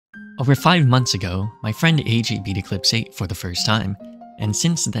Over 5 months ago, my friend AJ beat Eclipse 8 for the first time, and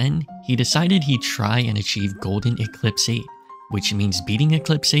since then, he decided he'd try and achieve Golden Eclipse 8, which means beating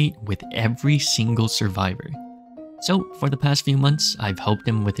Eclipse 8 with every single survivor. So, for the past few months, I've helped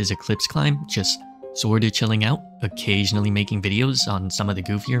him with his Eclipse climb, just sorta chilling out, occasionally making videos on some of the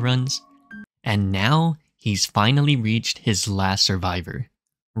goofier runs. And now, he's finally reached his last survivor,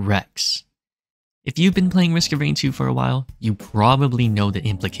 Rex. If you've been playing Risk of Rain 2 for a while, you probably know the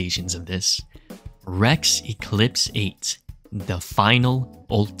implications of this. Rex Eclipse 8, the final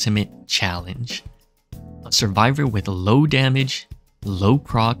ultimate challenge. A survivor with low damage, low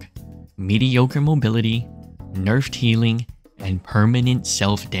proc, mediocre mobility, nerfed healing, and permanent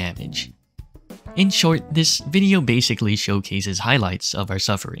self-damage. In short, this video basically showcases highlights of our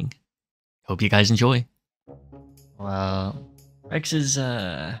suffering. Hope you guys enjoy. Well, Rex is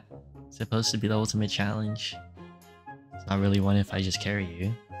supposed to be the ultimate challenge. It's not really one if I just carry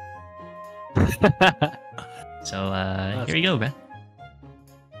you. So here we go, man.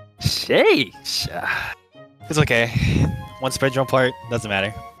 Sheesh. It's okay. One spare jump part, doesn't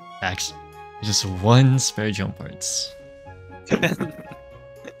matter. Facts. Just one spare jump parts.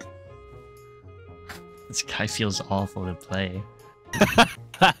 This guy feels awful to play.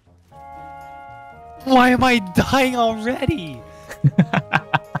 Why am I dying already?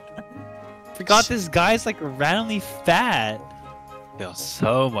 Forgot this guy's like randomly fat. Feels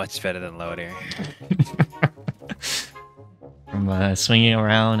so much better than Loader. From swinging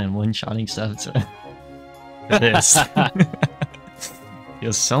around and one-shotting stuff to this.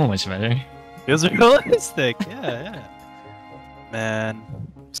 Feels so much better. Feels realistic, yeah. Man,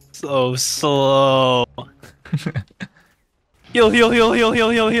 so slow. Heal, heal, heal, heal, heal,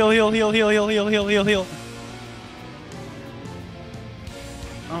 heal, heal, heal, heal, heal, heal, heal, heal, heal, heal.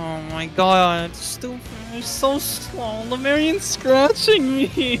 Oh my god, it's still so slow. Lemurian's scratching me.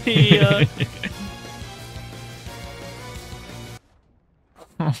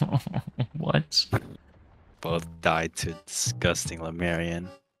 What? Both died to disgusting Lemurian.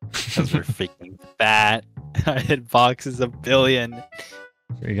 Because we're freaking fat. Our hitbox is 1 billion.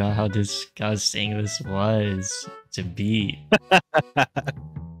 Forgot how disgusting this was to beat.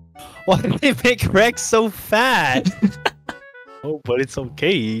 Why did they make Rex so fat? Oh, but it's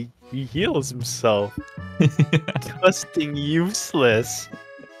okay. He heals himself. Disgusting useless.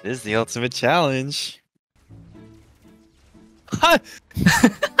 This is the ultimate challenge.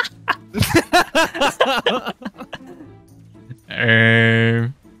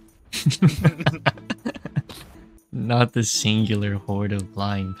 Not the singular horde of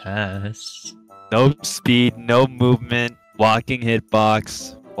flying past. No speed, no movement, walking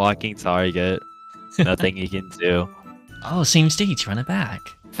hitbox, walking target. Nothing you can do. Oh, same stage, run it back.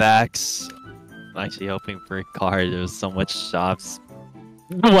 Facts. I'm actually hoping for a card. There's so much shops.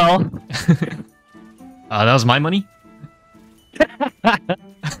 Well. That was my money?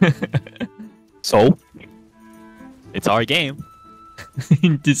 So? It's our game.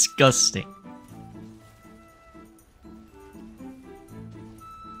 Disgusting.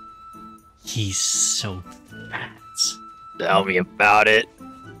 He's so fat. Tell me about it.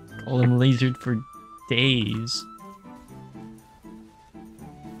 Call him lasered for days.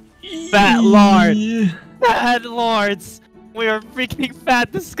 Fat lord! Fat lords! We are freaking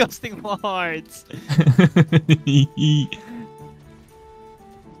fat, disgusting lords!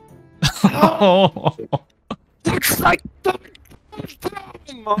 Oh.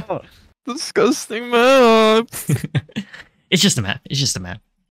 Disgusting map! It's just a map. It's just a map.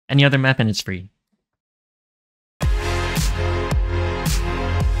 Any other map and it's free.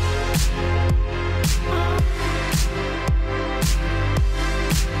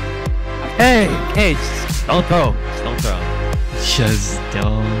 Hey, just don't throw. Just don't throw. Just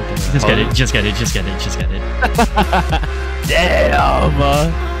don't. Just get it. Just get it. Just get it. Just get it.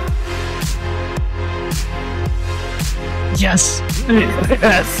 Damn! Yes!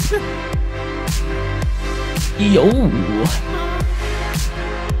 Yes! Yo!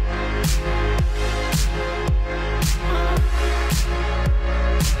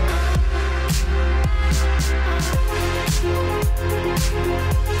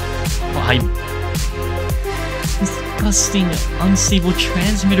 Why? Disgusting, unstable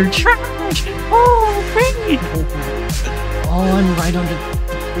transmitter trash! Oh, great! Oh, I'm right on the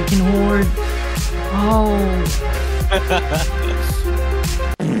freaking horde. Oh.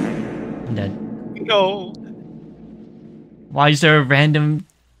 I'm dead. No. Why is there a random...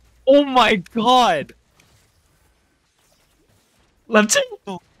 Oh my god! Left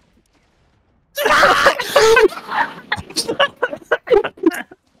two?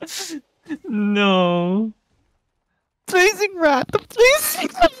 No. Blazing rat, the blazing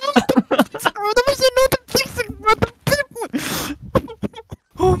rat!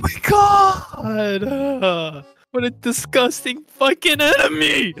 What a disgusting fucking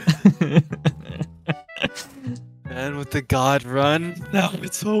enemy! And with the god run, now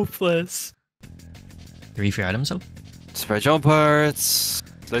it's hopeless. 3 free items though. Spread jump parts,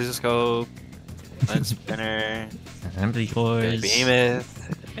 laser scope, lens spinner, Empty cores.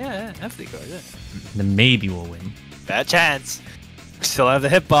 behemoth. Yeah, empty core, yeah. Then maybe we'll win. Bad chance. Still have the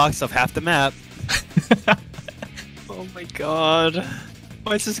hitbox of half the map. Oh my god.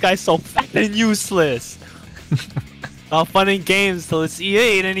 Why is this guy so fat and useless? All fun and games till it's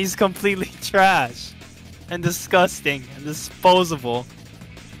E8 and he's completely trash. And disgusting and disposable.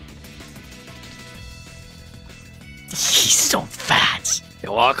 He's so fat.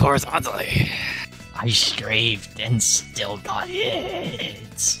 You walk horizontally. I strafed and still got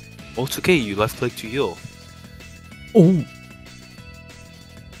hit. Oh, it's okay, you left click to heal. Oh.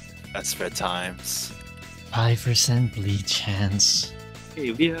 That's red times. 5% bleed chance.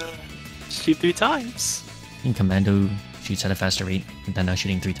 Hey, we shoot 3 times. In Commando shoots at a faster rate than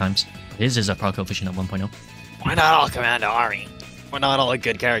shooting 3 times. His is a proc coefficient of 1.0. We're not all Commando Ari. We're not all a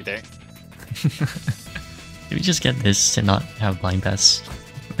good character. Did we just get this to not have blind pass?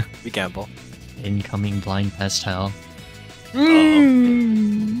 We gamble. Incoming blind pass tile.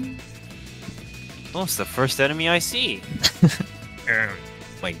 Oh, it's the first enemy I see. Oh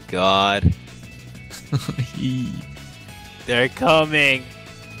my god. They're coming.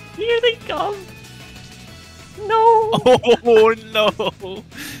 Here they come. No. Oh no.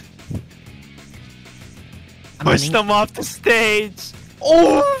 Push them off the stage.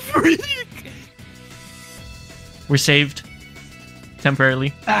 Oh, freak. We're saved. Temporarily.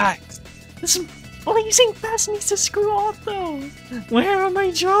 Facts. This blazing pass needs to screw off though. Where are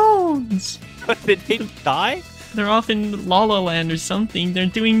my drones? What, did they die? They're off in La La Land or something. They're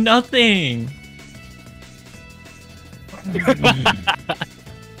doing nothing.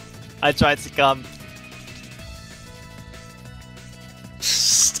 I tried to come.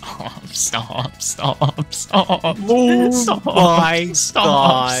 Stop, stop, stop, stop. Oh stop, my stop,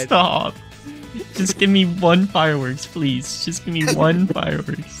 god. stop. Just give me 1 fireworks, please. Just give me 1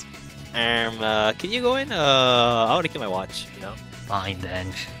 fireworks. Can you go in? I want to get my watch, you know? Fine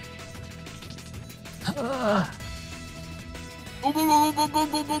then.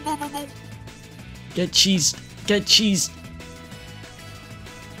 Get cheese. Get cheese.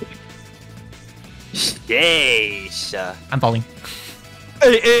 Sheesh. I'm falling.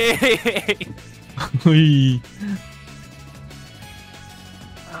 Hey. Oi.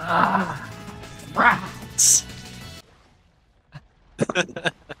 Ah, rats.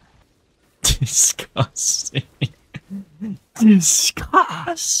 Disgusting.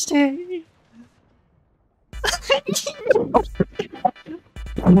 Disgusting.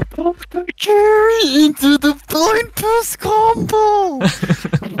 Carry into the blind pass combo.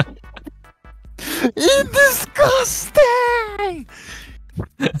 Disgusting.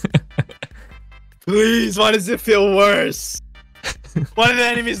 Please, why does it feel worse? Why do the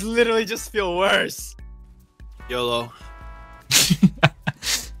enemies literally just feel worse? YOLO.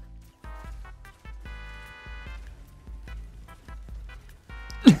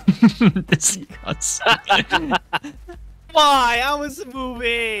 Disgusting. Why? I was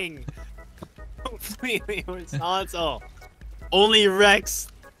moving. Completely horizontal. Only Rex.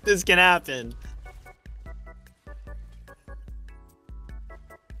 This can happen.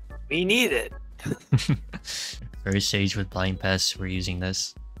 We need it. First stage with blind pass, we're using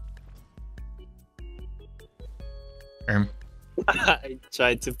this. I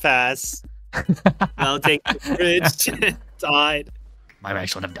tried to pass. I'll take the bridge. Died. My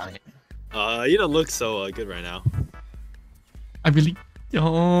Rex would have done it. You don't look so good right now. I really don't.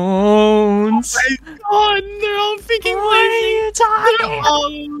 Oh my god, they're all freaking lazy. They're all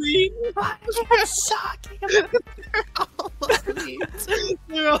elite. What are you talking about?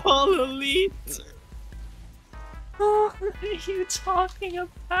 They're all elite. What are you talking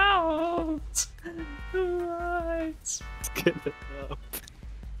about? What? Let's get it up.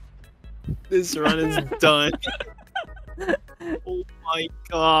 This run is done. Oh my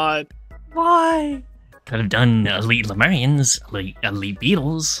god. Why? Could have done elite Lemurians, elite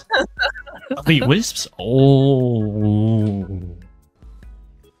beetles, elite wisps. Oh,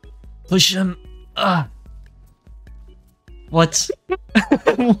 push them. What?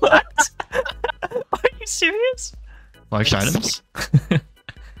 What? Are you serious? Large items.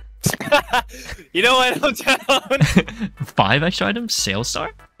 You know what? I'm down. 5 extra items. Sail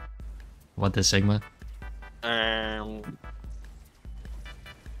star. What the Sigma? And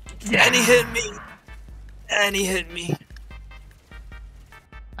he hit me. And he hit me.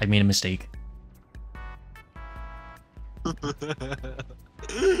 I made a mistake. No!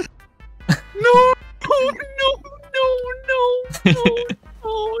 Oh, no!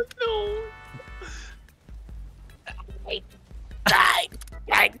 Oh no!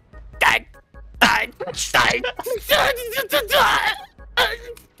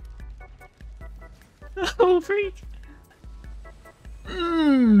 Oh, freak.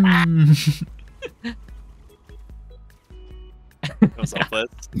 Mm. It was hopeless.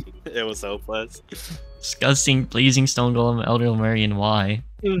 It was hopeless. Disgusting, pleasing stone golem, elder Lemurian. Why?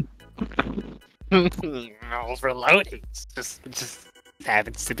 Overloading. Just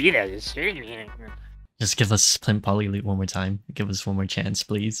happens to be there. Just give us Plimp Poly loot one more time. Give us one more chance,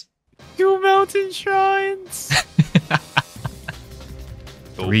 please. 2 mountain shrines.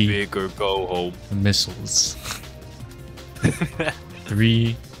 Go 3 big or go home. missiles.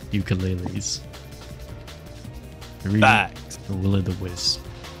 3 ukuleles. 3 Facts. Will o' the Wisp.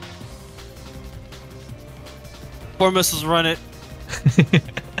 4 missiles run it.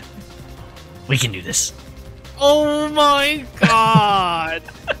 We can do this. Oh my god!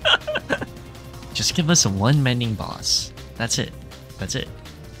 Just give us a 1 mending boss. That's it. That's it.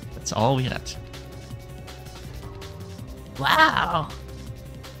 That's all we got. Wow.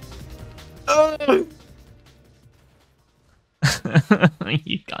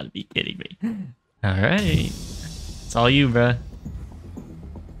 You gotta be kidding me. Alright. It's all you, bruh.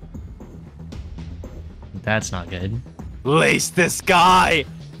 That's not good. Lace this guy!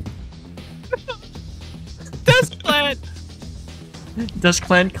 Death plant! Dusk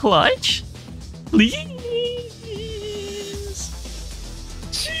Clan clutch? Please!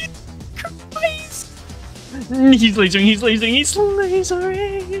 Jesus Christ! He's lasering, he's lasering, he's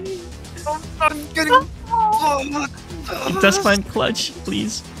lasering! I'm getting... Dusk Clan clutch,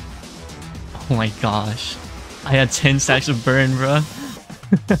 please. Oh my gosh. I had 10 stacks of burn, bruh.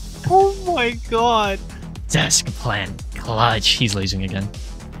 Oh my god! Dusk Clan clutch. He's lasering again.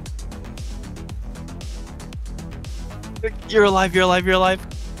 You're alive, you're alive, you're alive.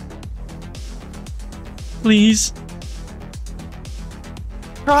 Please.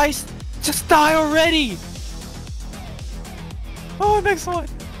 Christ! Just die already! Oh, next one!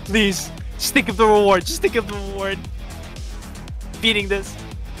 Please, just think of the reward, just think of the reward. Beating this.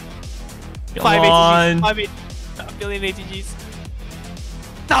 Come 5 on. ATGs, 5 billion ATGs.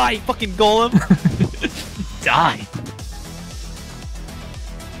 Die, fucking golem! Die.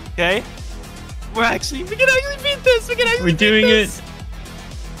 Okay? We can actually beat this! We can actually We're doing beat it. this.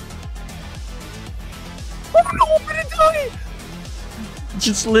 Oh no, I'm gonna die!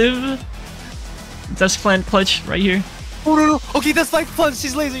 Just live. Dusk Clan clutch right here. Oh no, no! Okay, that's like fun.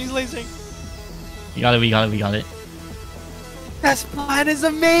 She's lasering, he's lasering. We got it, we got it, we got it. That plan is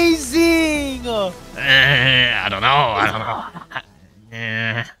amazing! I don't know, I don't know.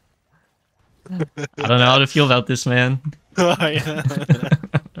 I don't know how to feel about this, man. Oh, yeah.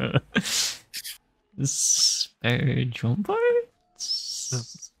 Spare drum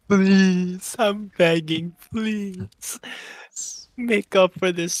parts? Please, I'm begging, please. Make up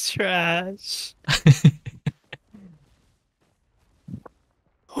for this trash.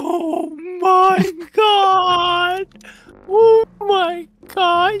 Oh my god! Oh my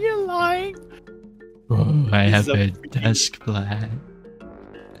god, you're lying! Oh, I have He's a a desk plan.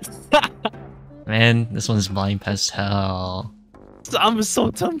 Man, this one's blind past hell. I'm so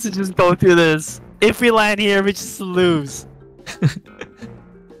tempted to just go through this. If we land here, we just lose.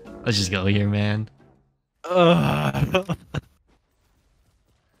 Let's just go here, man. Ugh.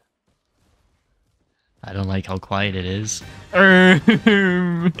 I don't like how quiet it is.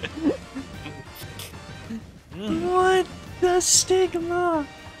 What the stigma?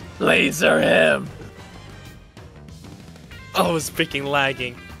 Laser him! Oh, it's freaking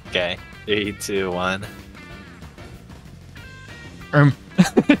lagging. Okay, 3, 2, 1.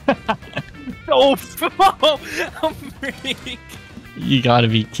 Oh, I'm freak. You gotta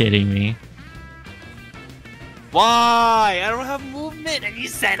be kidding me. Why? I don't have movement and you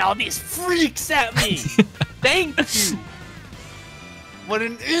send all these freaks at me! Thank you! What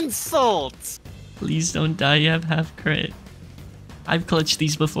an insult! Please don't die, you have half crit. I've clutched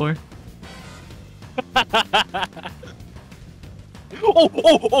these before.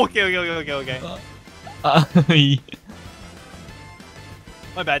 Oh, okay.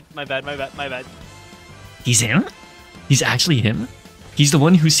 My bad. He's him? He's actually him? He's the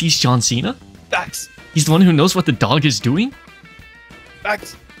one who sees John Cena? Facts! He's the one who knows what the dog is doing?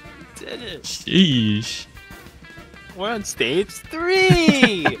 Facts! Did it! Sheesh. We're on stage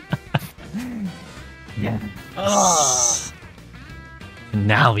 3! Yeah. Ah.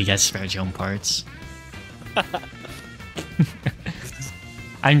 Now we get spare jump parts.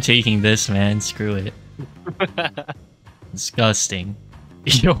 I'm taking this, man. Screw it. Disgusting.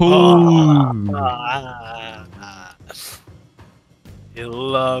 Yo. You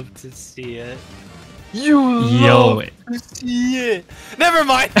love to see it. You Yo. love to see it. Never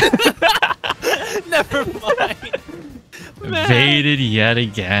mind. Never mind. Man, Baited yet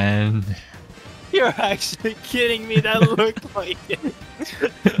again. you're actually kidding me. That looked like it.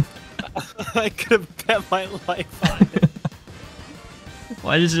 I could have bet my life on it.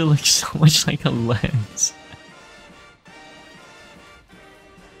 Why does it look so much like a lens?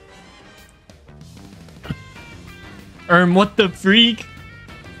 What the freak?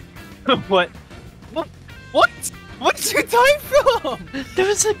 What? What? What did you die from? There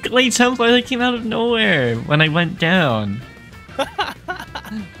was a Glade Templar that came out of nowhere when I went down.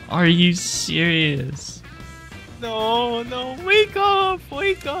 Are you serious? No, no, wake up!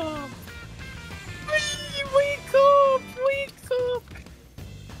 Wake up! Wake up! Wake up!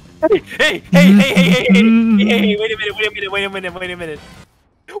 Hey, hey, hey, hey, hey, hey, hey, hey, wait a minute, wait a minute, wait a minute, wait a minute.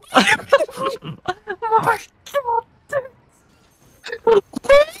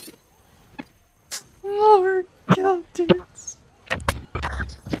 Lord, God, dudes.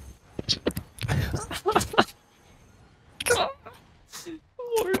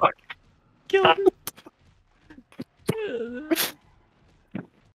 Lord, God.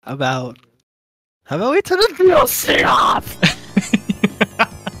 How about we turn the DLC off?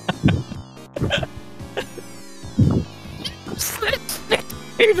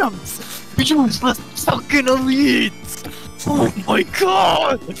 Useless fucking elites! Oh my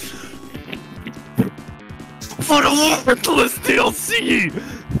god! For the worthless DLC!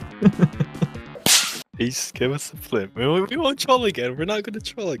 Please give us a flip. We won't troll again. We're not gonna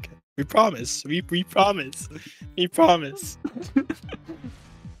troll again. We promise. We promise. We promise.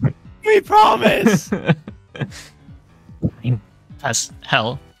 We promise! That's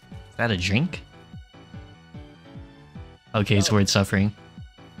hell. Is that a drink? Okay, it's worth suffering.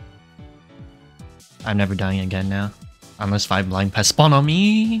 I'm never dying again now. Unless 5 blind pests spawn on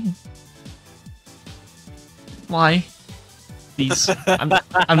me. Why? Please. I'm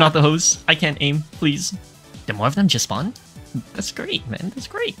not the host. I can't aim. Please. Did more of them just spawn? That's great, man. That's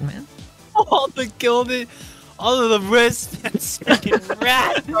great, man. All the gilded, all of the wristbands freaking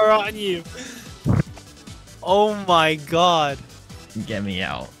rats are on you. Oh my god. Get me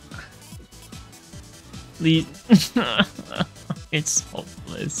out. Please. It's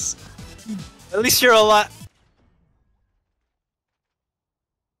hopeless. At least you're alive.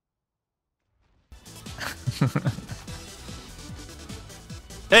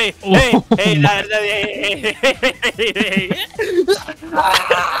 Hey, hey, hey, hey, hey.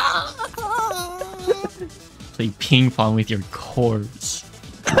 Play ping pong with your corpse.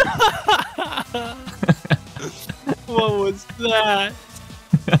 What was that?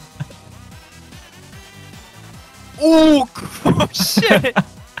 Oh, oh shit!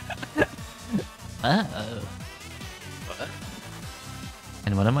 Oh.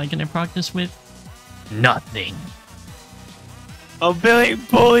 And what am I gonna practice with? Nothing. I'm being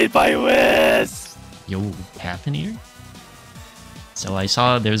bullied by Wiz! Yo, happened here? So I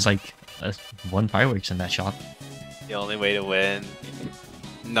saw there's like one fireworks in that shop. The only way to win,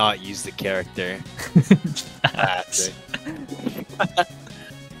 not use the character. That's it.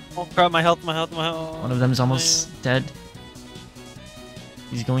 Oh crap, my health, my health, my health. One of them is almost dead.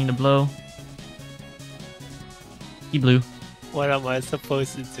 He's going to blow. He blew. What am I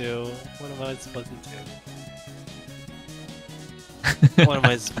supposed to do? What am I supposed to do? What am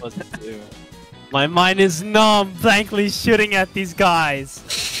I supposed to do? My mind is numb, blankly shooting at these guys.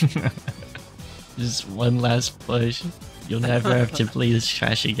 Just one last push. You'll never have to play this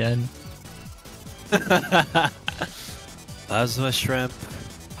trash again. Plasma Shrimp,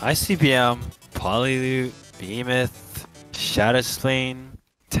 ICBM, Polyloot, Behemoth, Shadow Splane,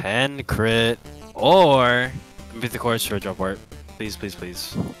 10 crit, or beat the course for a jump warp. Please, please,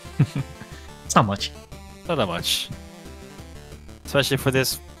 please. It's not much. Not that much. Especially for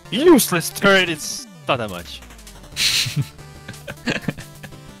this useless turret, it's not that much.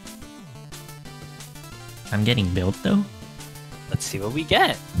 I'm getting built though. Let's see what we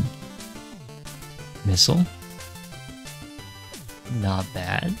get. Missile. Not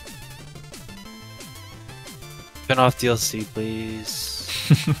bad. Turn off DLC, please.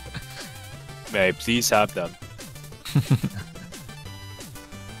 May I please have them?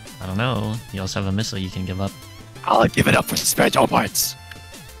 I don't know. You also have a missile you can give up. I'll give it up for special parts.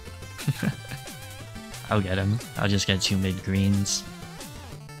 I'll get him. I'll just get 2 mid greens.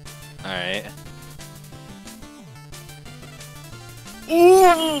 Alright.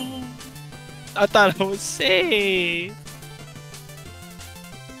 Ooh! I thought I was safe.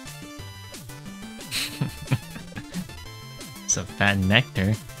 It's a fat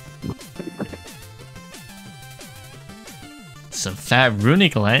nectar. That's a fat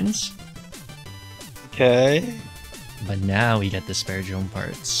runic lens. Okay. But now we get the spare drone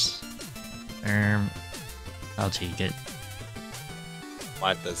parts. I'll take it.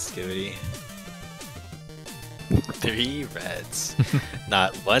 Want the skivity? 3 reds.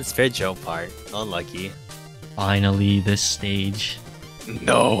 Not one spare drone part. Unlucky. Finally, this stage.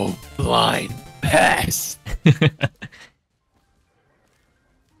 No blind pass.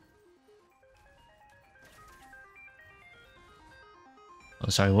 Oh,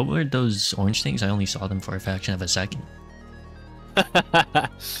 sorry, what were those orange things? I only saw them for a fraction of a second.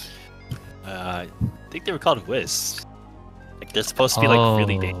 I think they were called wisps. Like they're supposed to be like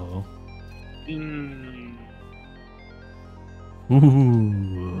really big.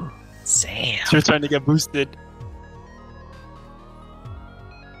 Ooh. Sam. You're trying to get boosted.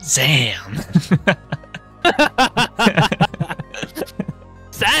 Sam.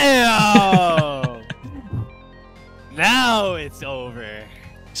 Sam! Now it's over.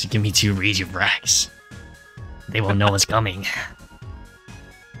 So give me 2 regen racks. They won't know what's coming.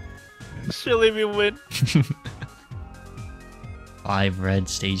 She'll leave me win. 5 red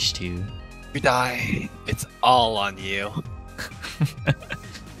stage 2. You die. It's all on you.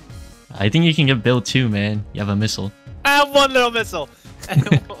 I think you can get built too, man. You have a missile. I have one little missile.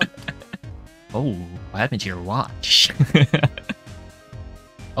 Oh, what happened to your watch?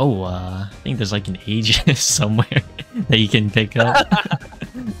 Oh, I think there's like an Aegis somewhere that you can pick up.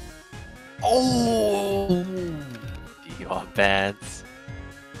 Oh, you're bad.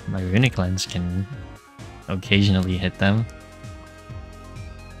 My runic lens can occasionally hit them.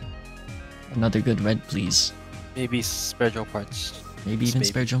 Another good red, please. Maybe spare drone parts. Maybe even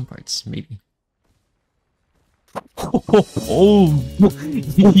spare jump parts. Maybe. Oh!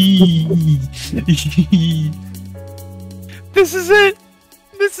 This is it!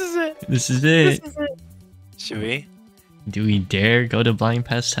 This is it! This is it! This is it! Should we? Do we dare go to blind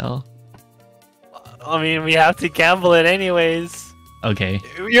pastel? I mean, we have to gamble it anyways. Okay.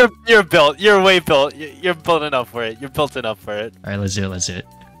 You're built. You're way built. You're built enough for it. You're built enough for it. Alright, let's do it. Let's do it.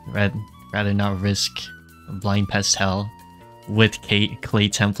 Rather not risk blind pastel with clay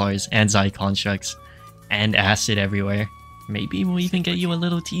templars and Zai constructs and acid everywhere. Maybe we'll even get you a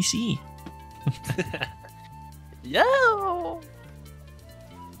little TC. Yo!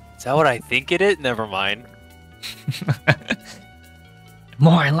 Is that what I think it is? Never mind.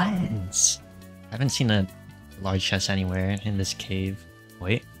 More lens! I haven't seen a large chest anywhere in this cave.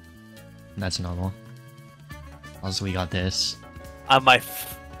 Wait. That's normal. Also, we got this. I might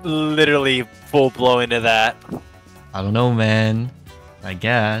literally full blow into that. I don't know, man. I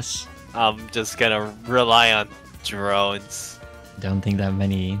guess. I'm just gonna rely on drones. Don't think that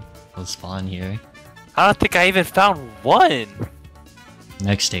many will spawn here. I don't think I even found one.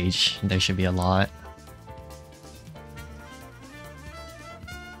 Next stage, there should be a lot.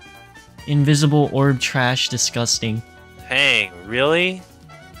 Invisible orb trash, disgusting. Dang, really?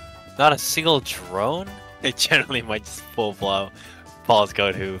 Not a single drone? It generally might just full blow. Paul's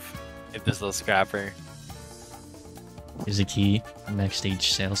goat hoof. If this little scrapper. Here's a key. Next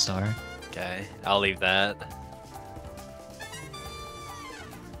stage, Sail Star. Okay, I'll leave that.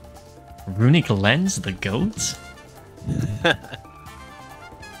 Runic Lens, the goat?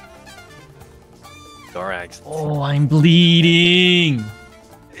 Gorax. Oh, I'm bleeding!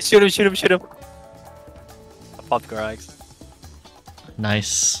 Shoot him, shoot him, shoot him! I popped Gorax.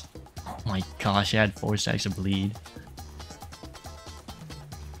 Nice. Oh my gosh, I had 4 stacks of bleed.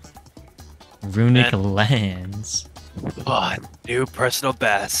 Runic Lens. Oh, new personal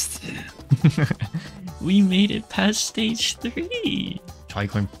best. We made it past stage 3.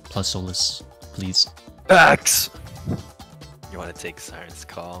 Tricorn plus Solus, please. Axe! You want to take Siren's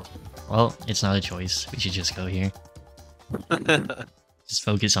call? Well, it's not a choice. We should just go here. Just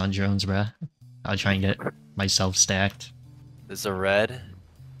focus on drones, bruh. I'll try and get myself stacked. There's a red.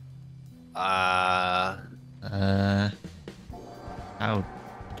 I'll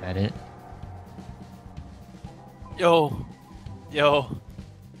get it. Yo! Yo!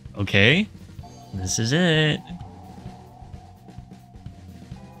 Okay. This is it.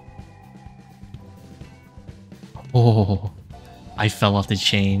 Oh, I fell off the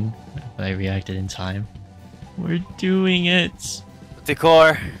chain, but I reacted in time. We're doing it.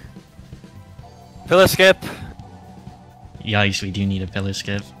 Decor. Pillar skip. Yikes, we do need a pillar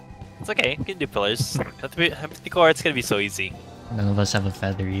skip. It's okay, we can do pillars. With decor, it's gonna be so easy. None of us have a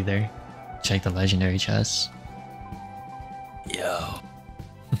feather either. Check the legendary chest. Yo.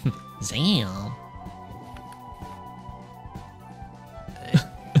 Zam.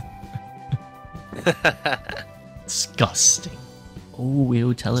 Disgusting. Oh,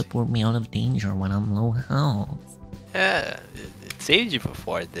 it'll teleport me out of danger when I'm low health. Yeah, saved you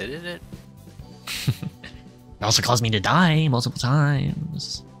before, didn't it? It also caused me to die multiple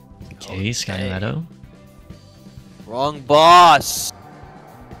times. Okay, Sky Meadow. Wrong boss.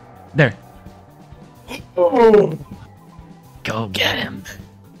 There. Go get him.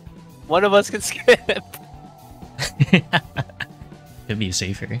 One of us can skip. Could be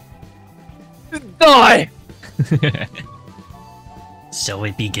safer. Die! So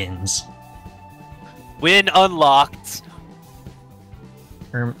it begins. Win unlocked.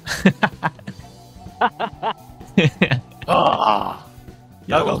 Oh,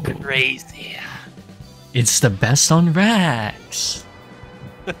 Yo. go crazy. It's the best on Rex.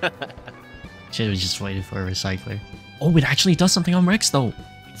 Should have just waited for a recycler. Oh, it actually does something on Rex though.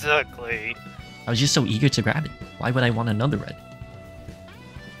 Exactly. I was just so eager to grab it. Why would I want another red?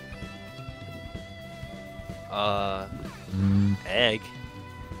 Egg.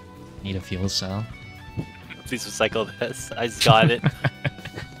 Need a fuel cell. Please recycle this. I just got it.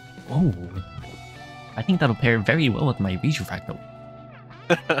 Oh, I think that'll pair very well with my Refracto.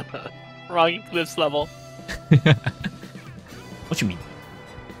 Wrong Eclipse level. What you mean?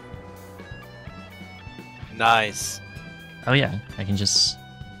 Nice. Oh yeah, I can just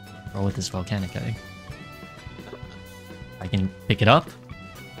roll with this volcanic egg. I can pick it up.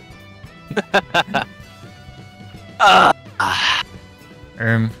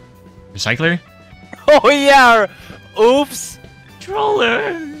 Recycler? Oh yeah! Oops!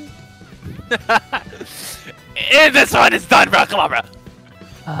 Troller! And this one is done, bro! Come on, bro!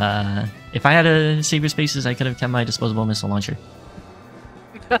 If I had a Saber Spaces, I could have kept my disposable missile launcher.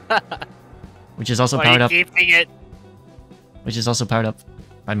 Which is also powered up. It? Which is also powered up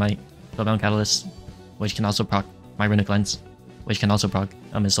by my Spellbound Catalyst, which can also proc my Runic Lens, which can also proc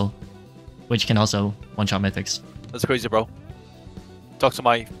a missile, which can also one-shot Mythics. That's crazy, bro. Talk to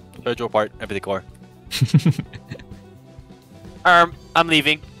my Virtual part, everything core. I'm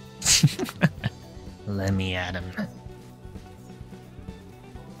leaving. Let me at him.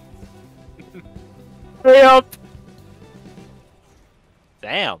 Hurry up!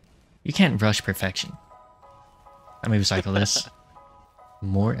 Damn. You can't rush perfection. Let me recycle this.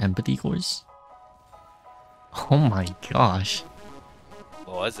 More empathy cores? Oh my gosh.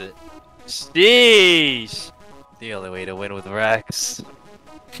 What was it? Sheesh! The only way to win with Rex.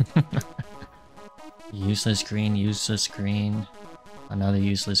 Useless green, another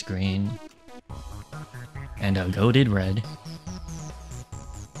useless green, and a goated red.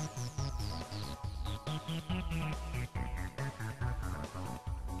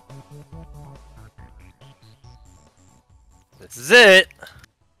 This is it!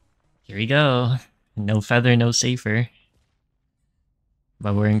 Here we go. No feather, no safer.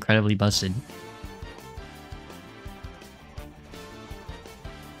 But we're incredibly busted.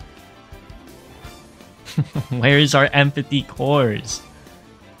 Where's our empathy cores?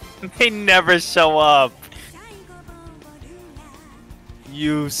 They never show up.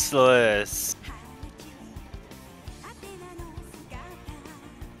 Useless.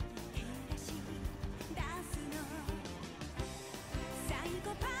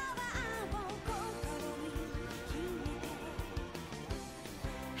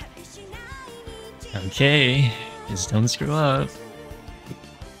 Okay, just don't screw up.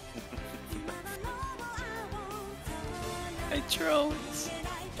 Drones.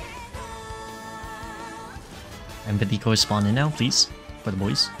 Empathy core spawn in now, please, for the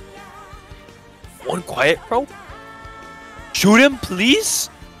boys. One quiet, bro. Shoot him, please.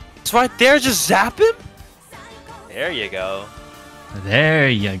 It's right there. Just zap him. There you go. There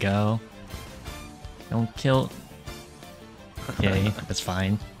you go. Don't kill. Okay, that's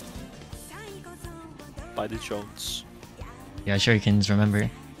fine. By the drones. Yeah, shurikens,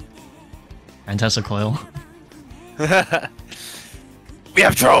 remember. And Tesla coil. We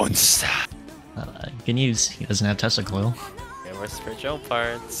have drones! Good news, he doesn't have Tesla coil. Yeah, we're spare drone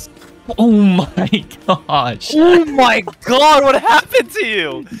parts. Oh my gosh! Oh my god, what happened to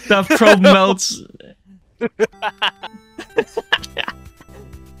you? That probe melts. Maybe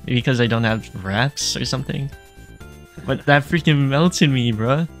because I don't have wraps or something. But that freaking melted me,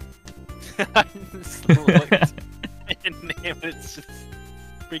 bruh. I just looked. It's just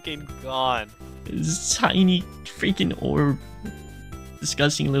freaking gone. This tiny freaking orb.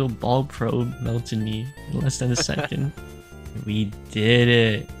 Disgusting little ball probe melted me in less than a second. We did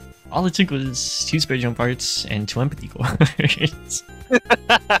it. All it took was 2 spare jump parts and 2 empathy cores.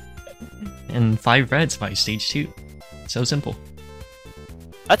 And 5 reds by stage 2. So simple.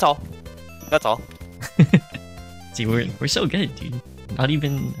 That's all. That's all. See, we're so good, dude. Not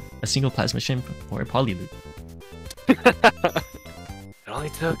even a single plasma shrimp or a polyloop. It only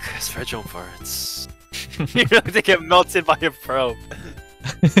took spare drone parts. You're going to get melted by a probe.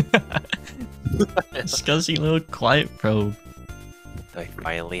 Scuzzy little quiet probe. I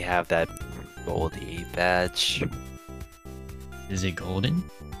finally have that Goldie badge. Is it golden?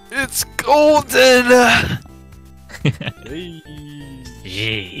 It's golden!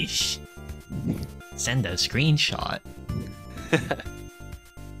 Yeesh. Send a screenshot.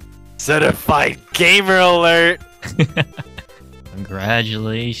 Certified gamer alert!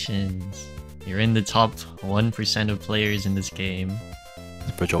 Congratulations. You're in the top 1% of players in this game.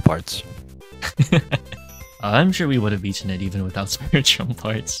 Spiritual parts. I'm sure we would have beaten it even without spiritual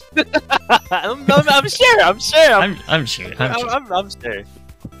parts. I'm sure. I'm sure. I'm sure.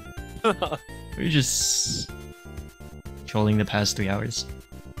 We're just trolling the past 3 hours.